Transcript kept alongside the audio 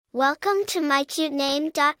Welcome to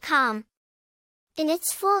mycutename.com. In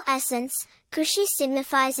its full essence, khushi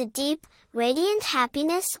signifies a deep, radiant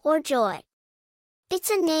happiness or joy. It's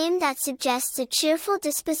a name that suggests a cheerful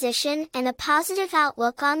disposition and a positive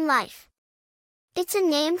outlook on life. It's a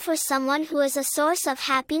name for someone who is a source of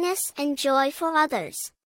happiness and joy for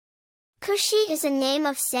others. Khushi is a name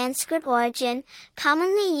of Sanskrit origin,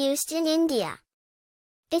 commonly used in India.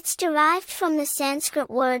 It's derived from the Sanskrit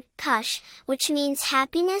word khush, which means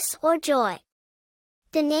happiness or joy.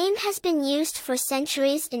 The name has been used for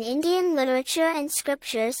centuries in Indian literature and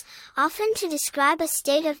scriptures, often to describe a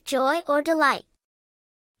state of joy or delight.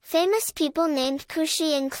 Famous people named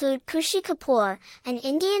Khushi include Khushi Kapoor, an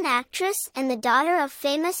Indian actress and the daughter of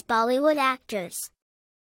famous Bollywood actors.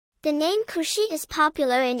 The name Khushi is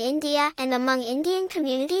popular in India and among Indian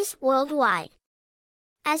communities worldwide.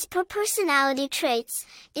 As per personality traits,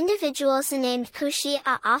 individuals named Khushi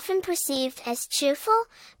are often perceived as cheerful,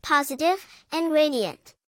 positive, and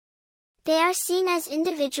radiant. They are seen as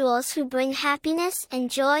individuals who bring happiness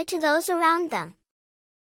and joy to those around them.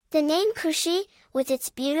 The name Khushi, with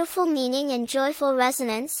its beautiful meaning and joyful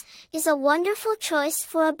resonance, is a wonderful choice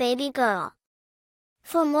for a baby girl.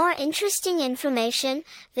 For more interesting information,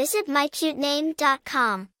 visit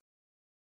mycutename.com.